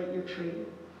decorate your tree.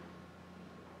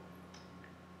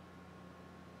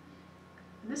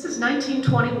 And this is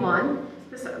 1921.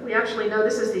 We actually know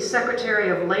this is the Secretary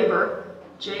of Labor,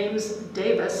 James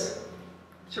Davis.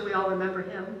 I'm sure we all remember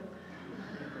him.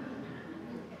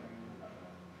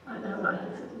 I know,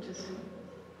 this is interesting.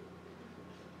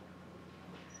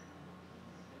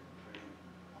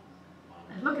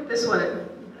 And look at this one.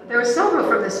 There are several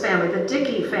from this family, the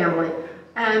Dickey family,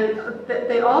 and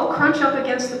they all crunch up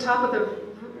against the top of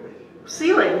the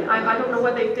ceiling. I don't know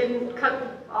why they didn't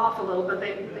cut off a little, but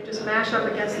they just mash up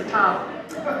against the top.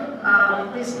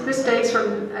 This dates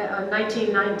from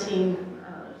 1919.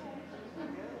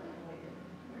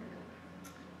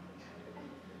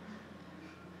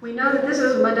 We know that this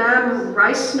is Madame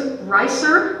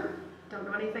Reiser. Don't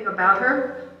know anything about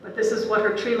her, but this is what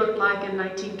her tree looked like in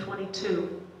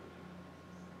 1922.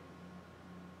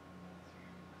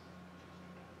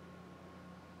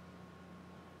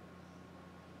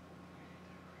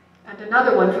 And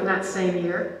another one from that same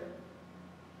year.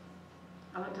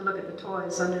 I like to look at the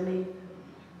toys underneath.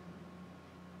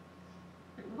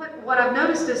 What I've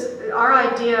noticed is our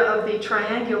idea of the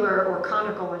triangular, or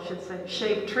conical, I should say,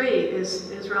 shaped tree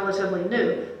is relatively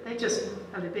new. They just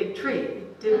had a big tree.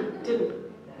 It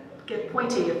didn't get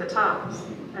pointy at the top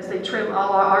as they trim.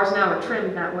 All ours now are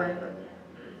trimmed that way.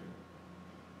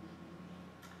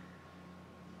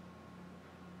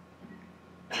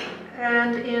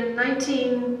 And in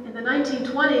the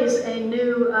 1920s, a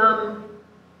new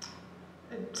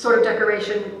sort of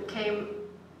decoration came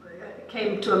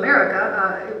to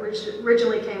America. It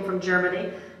originally came from Germany.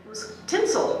 It was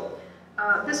tinsel.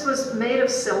 This was made of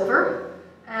silver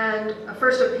and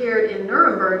first appeared in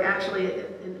Nuremberg actually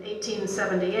in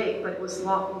 1878, but it was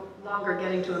longer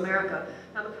getting to America.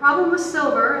 Now the problem with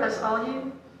silver, as all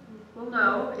you will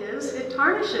know, is it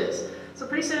tarnishes. So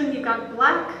pretty soon you've got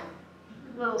black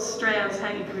little strands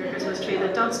hanging from your Christmas tree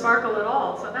that don't sparkle at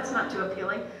all, so that's not too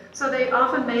appealing. So they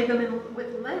often made them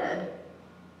with lead.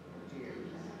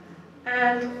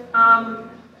 And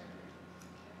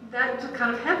that's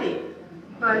kind of heavy,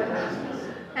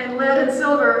 and lead and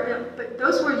silver, but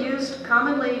those were used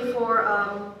commonly for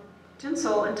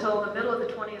tinsel until the middle of the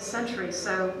 20th century,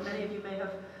 so many of you may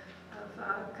have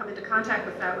come into contact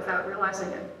with that without realizing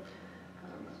it.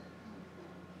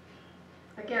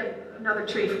 Again, another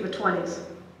tree from the 20s.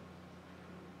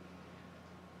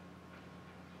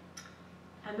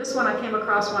 And this one I came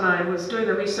across when I was doing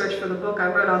the research for the book I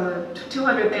wrote on the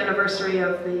 200th anniversary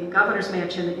of the Governor's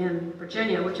Mansion in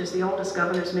Virginia, which is the oldest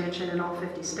governor's mansion in all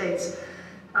 50 states.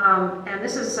 And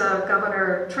this is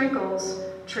Governor Trinkle's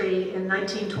tree in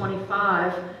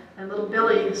 1925, and little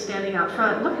Billy standing out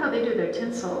front. Look how they do their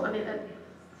tinsel. I mean,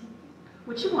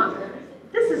 what you want?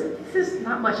 This is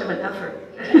not much of an effort.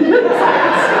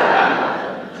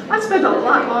 I spent a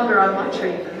lot longer on my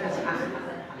tree than this.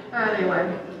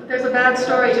 Anyway, there's a bad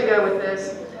story to go with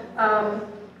this.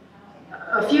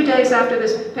 A few days after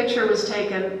this picture was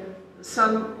taken,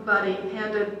 somebody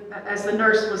handed, as the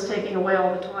nurse was taking away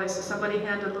all the toys, somebody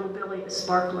handed little Billy a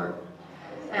sparkler.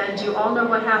 And you all know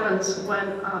what happens when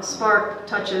a spark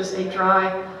touches a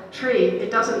dry tree.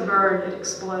 It doesn't burn, it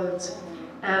explodes.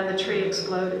 And the tree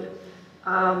exploded.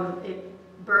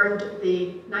 It burned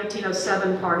the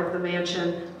 1907 part of the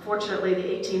mansion. Fortunately,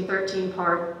 the 1813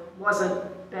 part wasn't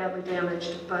badly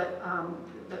damaged, but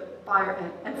the fire,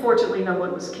 and fortunately no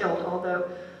one was killed, although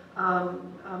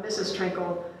Mrs.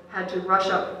 Trinkle had to rush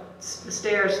up the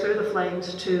stairs through the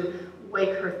flames to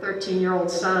wake her 13-year-old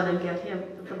son and get him,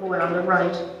 the boy on the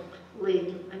right,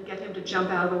 Lee, and get him to jump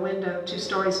out of the window 2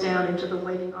 stories down into the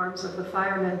waiting arms of the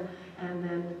firemen, and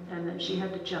then she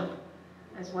had to jump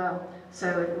as well.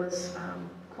 So it was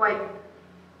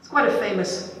it's quite a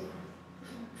famous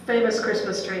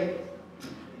Christmas tree.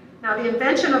 Now, the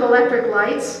invention of electric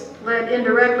lights led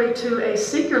indirectly to a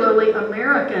singularly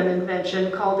American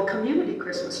invention called the community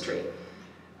Christmas tree.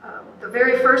 The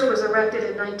very first was erected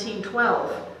in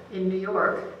 1912 in New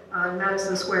York on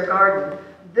Madison Square Garden.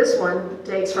 This one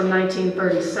dates from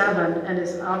 1937 and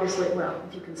is obviously, well,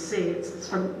 if you can see,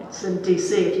 it's in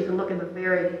DC. If you can look in the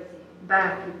very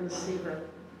back, you can see the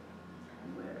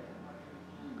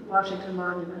Washington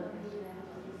Monument.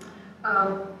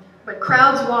 But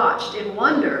crowds watched in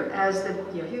wonder as the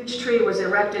huge tree was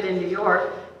erected in New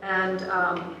York and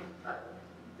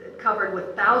covered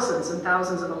with thousands and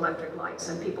thousands of electric lights.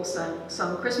 And people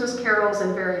sung Christmas carols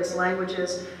in various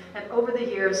languages. And over the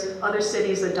years, other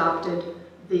cities adopted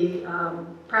the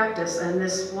practice. And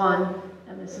this one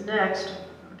and this next,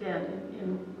 again,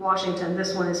 in Washington,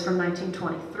 this one is from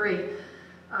 1923.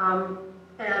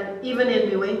 And even in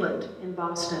New England, in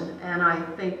Boston, and I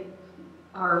think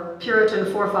our Puritan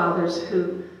forefathers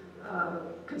who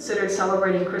considered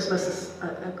celebrating Christmas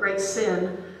a great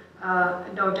sin,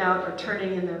 no doubt are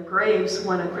turning in their graves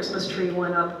when a Christmas tree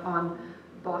went up on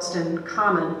Boston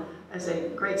Common as a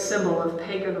great symbol of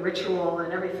pagan ritual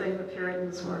and everything the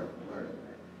Puritans were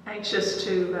anxious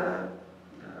to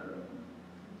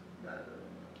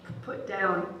put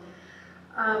down.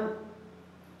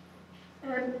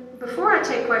 And before I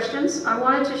take questions, I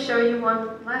wanted to show you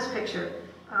one last picture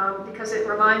because it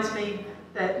reminds me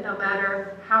that no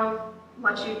matter how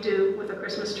much you do with a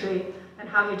Christmas tree and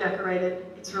how you decorate it,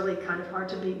 it's really kind of hard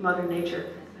to beat Mother Nature.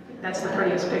 I think that's the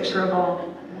prettiest picture of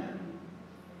all.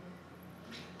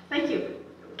 Thank you.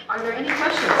 Are there any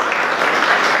questions?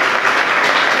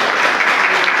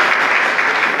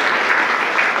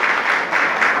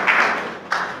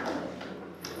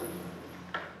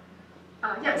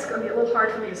 Yeah, it's going to be a little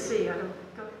hard for me to see. I don't,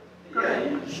 go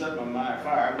ahead. You set my mind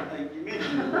afire. You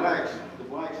mentioned the blacks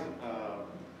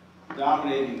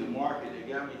dominating the market. It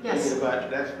got me thinking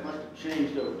about that must have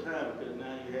changed over time because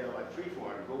now you have like tree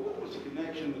farming. But what was the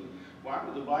connection with, why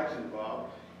were the blacks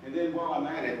involved? And then while I'm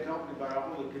at it, talking about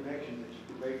all the connections that you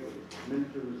could make with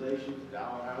miniaturizations,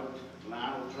 dollhouses,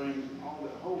 lino trains, all the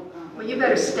whole complex. Well, you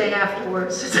better stay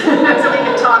afterwards so we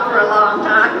can talk for a long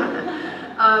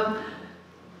time.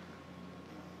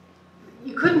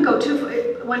 You couldn't go too far.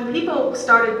 When people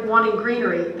started wanting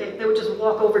greenery, they would just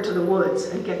walk over to the woods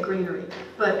and get greenery.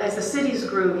 But as the cities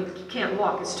grew, you can't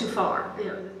walk, it's too far.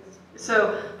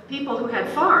 So people who had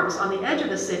farms on the edge of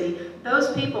the city,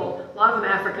 those people, a lot of them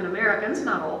African Americans,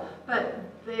 not all, but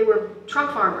they were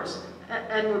truck farmers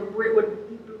and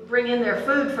would bring in their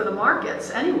food for the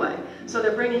markets anyway. So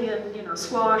they're bringing in,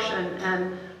 squash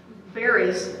and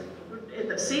berries in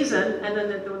the season, and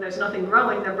then when there's nothing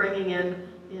growing, they're bringing in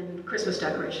Christmas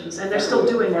decorations, and they're still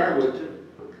doing that.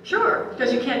 Sure,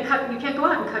 because you can't go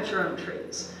out and cut your own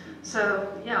trees.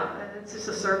 So yeah, it's just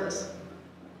a service.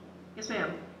 Yes,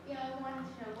 ma'am. Yeah, I wanted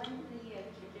to know, when did the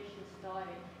tradition start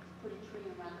to put a tree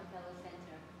in Rockefeller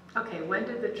Center? Okay, when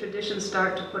did the tradition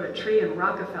start to put a tree in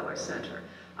Rockefeller Center?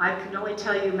 I can only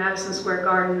tell you Madison Square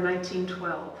Garden,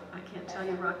 1912. I can't tell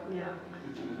you yeah,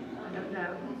 I don't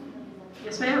know.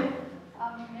 Yes, ma'am.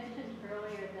 You mentioned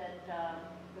earlier that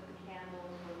with the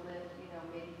candles were lit,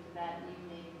 maybe for that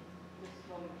evening, just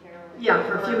momentarily. Yeah,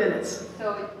 for a few minutes.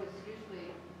 So it was usually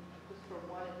just for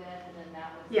one event, and then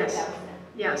that was Yes. That was it.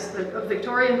 Yes, the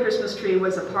Victorian Christmas tree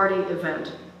was a party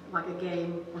event, like a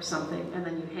game or something, and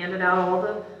then you handed out all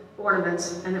the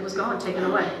ornaments, and it was gone, taken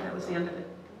away. That was the end of it.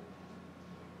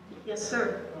 Yes,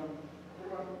 sir.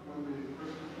 What about when the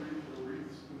Christmas tree for the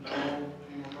wreaths installed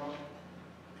came about?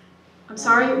 I'm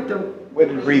sorry, When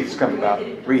did wreaths come about?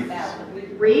 Wreaths.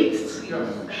 Wreaths?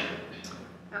 Okay,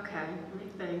 let me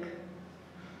think.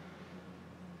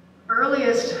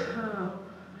 Earliest,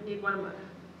 I need one of my,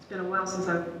 it's been a while since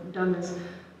I've done this.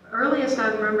 earliest I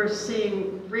remember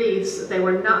seeing wreaths, they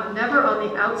were never on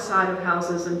the outside of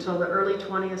houses until the early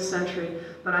 20th century,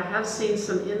 but I have seen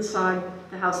some inside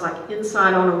the house, like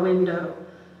inside on a window.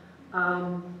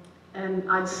 And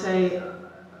I'd say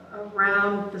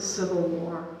around the Civil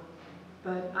War,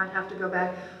 but I'd have to go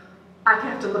back. I'd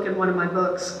have to look in one of my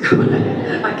books.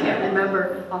 I can't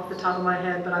remember off the top of my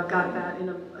head, but I've got that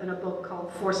in a book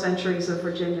called 4 Centuries of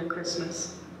Virginia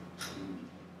Christmas.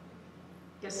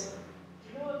 Yes?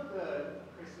 Do you know if the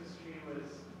Christmas tree was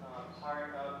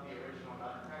part of the original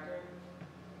Nutcracker?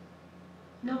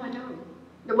 No, I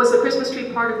don't. Was the Christmas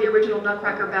tree part of the original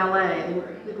Nutcracker ballet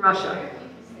in Russia?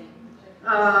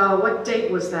 What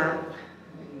date was that?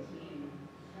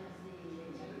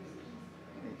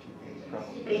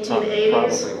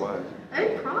 1880s? Probably was.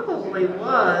 It probably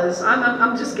was.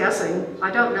 I'm just guessing.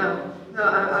 I don't know. No,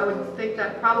 I would think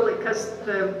that probably because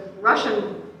the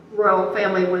Russian royal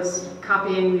family was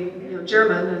copying the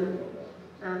German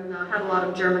and had a lot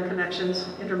of German connections,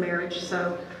 intermarriage.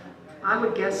 So I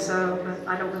would guess so, but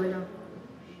I don't really know.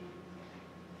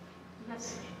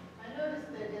 Yes. I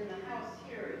noticed that in the house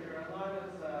here, there are a lot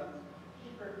of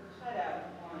paper cutout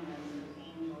ornaments of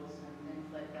angels and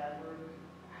things like that.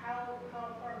 How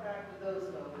far back do those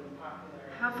go in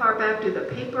popularity? How far back do the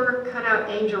paper cutout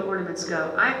angel ornaments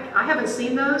go? I haven't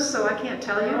seen those, so I can't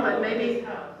tell you, but maybe.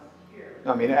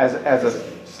 I mean, as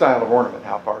a style of ornament,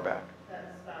 how far back?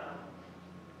 That style.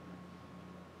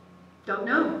 Don't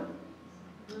know.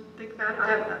 Think about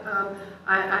it.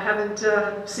 I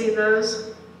haven't seen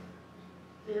those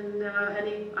in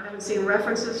any. I haven't seen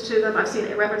references to them. I've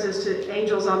seen references to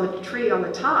angels on the tree on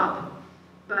the top,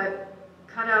 but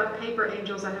cut out paper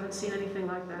angels, I haven't seen anything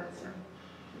like that. So.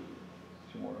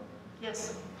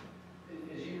 Yes.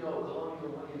 As you know,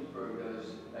 Colonial Williamsburg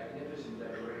does magnificent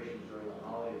decorations during the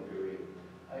holiday period.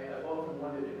 I've often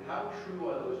wondered, how true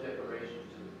are those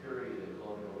decorations to the period that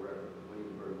Colonial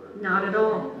Williamsburg represents? Not at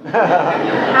all.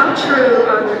 How true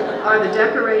are the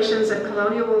decorations at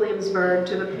Colonial Williamsburg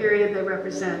to the period they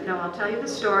represent? Now, I'll tell you the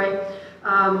story.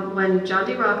 When John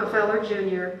D. Rockefeller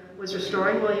Jr. was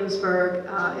restoring Williamsburg,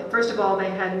 first of all, they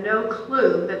had no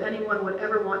clue that anyone would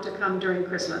ever want to come during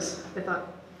Christmas. They thought,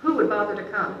 who would bother to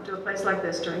come to a place like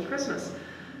this during Christmas?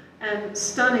 And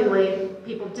stunningly,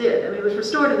 people did. I mean, it was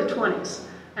restored in the 20s,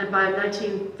 and by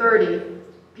 1930,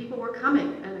 people were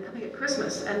coming, and they're coming at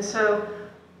Christmas. And so,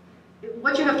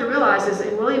 what you have to realize is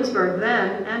in Williamsburg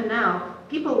then and now,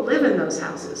 people live in those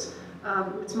houses.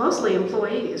 It's mostly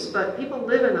employees, but people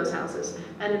live in those houses.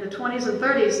 And in the 20s and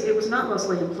 30s, it was not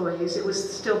mostly employees. It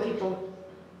was still people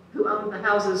who owned the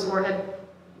houses or had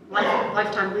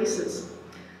lifetime leases.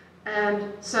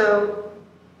 And so,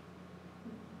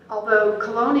 although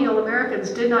colonial Americans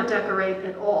did not decorate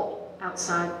at all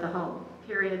outside the home,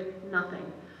 period, nothing.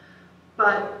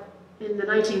 But in the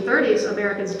 1930s,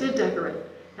 Americans did decorate.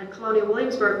 And Colonial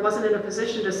Williamsburg wasn't in a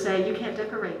position to say, you can't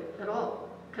decorate at all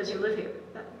because you live here.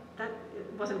 That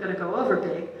wasn't going to go over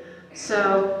big.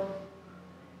 So,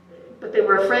 but they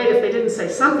were afraid if they didn't say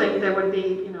something, there would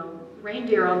be,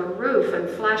 reindeer on the roof and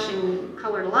flashing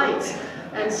colored lights.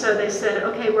 And so they said,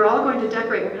 okay, we're all going to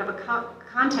decorate. We're going to have a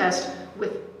contest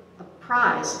with a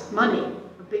prize, money,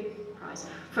 a big prize,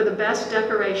 for the best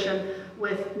decoration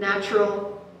with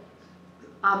natural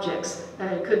objects.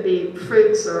 And it could be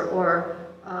fruits or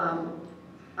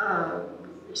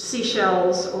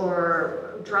seashells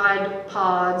or dried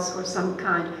pods or some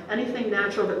kind. Anything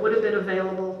natural that would have been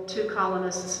available to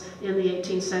colonists in the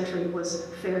 18th century was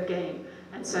fair game.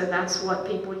 And so that's what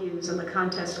people use, and the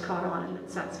contest caught on in that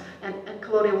sense. And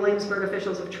Colonial Williamsburg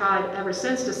officials have tried ever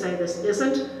since to say this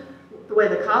isn't the way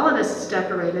the colonists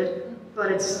decorated,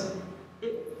 but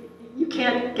you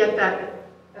can't get that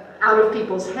out of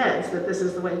people's heads that this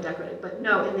is the way it decorated. But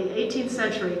no, in the 18th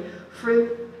century,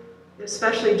 fruit,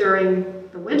 especially during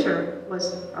the winter,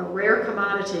 was a rare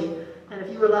commodity. And if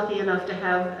you were lucky enough to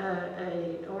have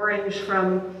an orange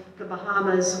from the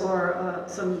Bahamas or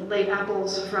some late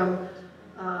apples from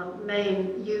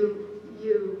Maine,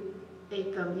 you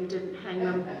ate them. You didn't hang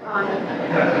them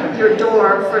on your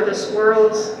door for the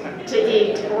squirrels to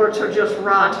eat or to just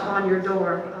rot on your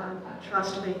door.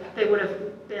 Trust me, they would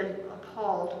have been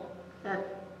appalled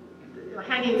that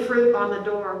hanging fruit on the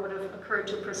door would have occurred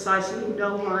to precisely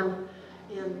no one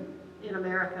in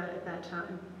America at that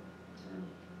time. So.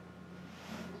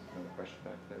 Another question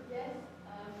back there. Yes,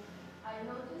 I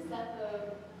noticed that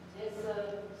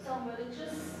there's some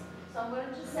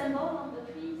religious symbol on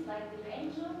the trees, like the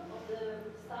angel or the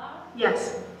star.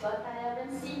 Yes. But I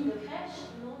haven't seen the crèche,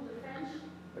 the French.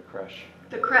 The crèche.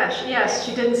 The crèche, yes.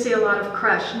 She didn't see a lot of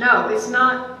crèche. No, it's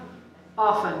not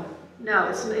often. No,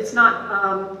 it's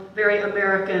not very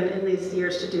American in these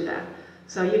years to do that.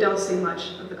 So you don't see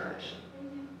much of the crash.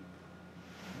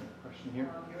 Question here?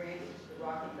 Your age is the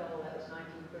Rockefeller, that was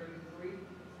 1933,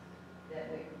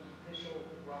 that the official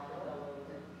Rockefeller,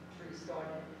 the tree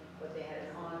started, but they had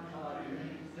it on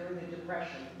during the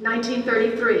Depression.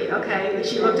 1933, okay,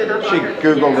 she looked it up. She on her.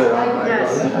 Googled Yes. it online.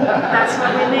 Yes, that's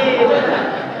what we need.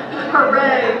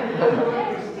 Hooray.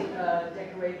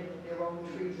 Decorated their own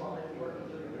trees while they were working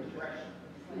during the Depression.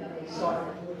 And they started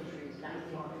with little trees, not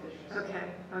the artificial. Okay,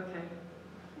 okay.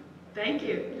 Thank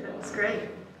you, that was great.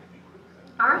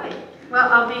 All right, well,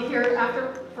 I'll be here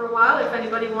after for a while. If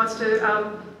anybody wants to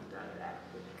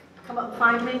come up and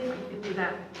find me, you can do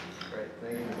that. Great,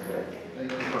 thank you.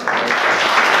 Thank you.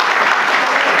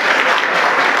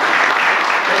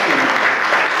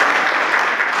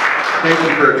 Thank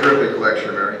you for a terrific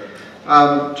lecture, Mary.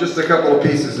 Just a couple of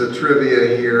pieces of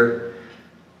trivia here.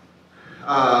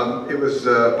 It was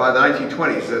by the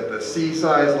 1920s that the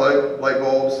C-size light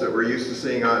bulbs that we're used to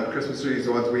seeing on Christmas trees,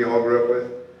 the ones we all grew up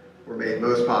with, were made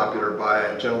most popular by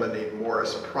a gentleman named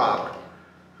Morris Propp,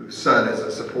 whose son is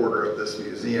a supporter of this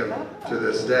museum to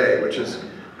this day, which is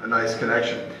a nice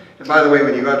connection. And by the way,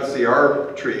 when you got to see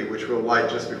our tree, which we'll light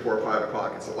just before 5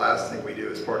 o'clock, it's the last thing we do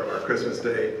as part of our Christmas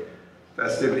Day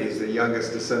festivities. The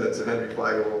youngest descendants of Henry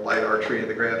Flagler will light our tree in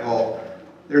the Grand Hall.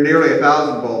 There are nearly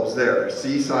 1,000 bulbs there. They're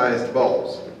C-sized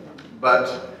bulbs.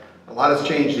 But a lot has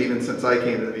changed even since I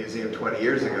came to the museum 20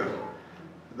 years ago.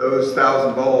 Those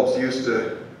 1,000 bulbs used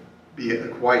to be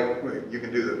quite, you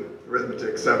can do the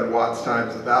arithmetic, 7 watts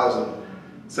times 1,000,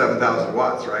 7,000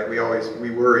 watts, right? We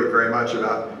worried very much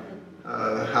about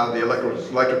how the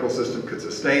electrical system could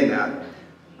sustain that.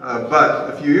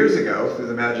 But a few years ago, through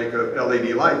the magic of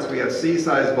LED lights, we have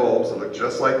C-sized bulbs that look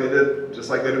just like they did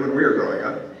when we were growing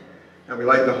up. And we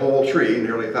light the whole tree,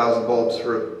 nearly 1,000 bulbs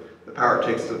for the power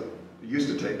it used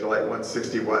to take to light one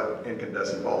 60-watt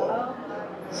incandescent bulb.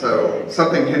 So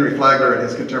something Henry Flagler and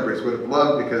his contemporaries would have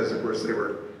loved because, of course, they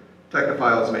were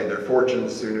technophiles, made their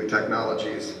fortunes through new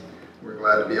technologies. We're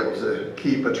glad to be able to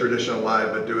keep a tradition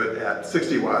alive, but do it at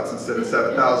 60 watts instead of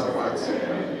 7,000 watts.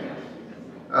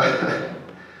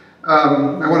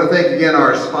 I want to thank again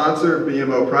our sponsor,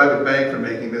 BMO Private Bank, for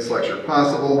making this lecture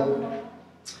possible.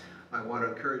 I want to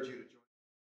encourage you to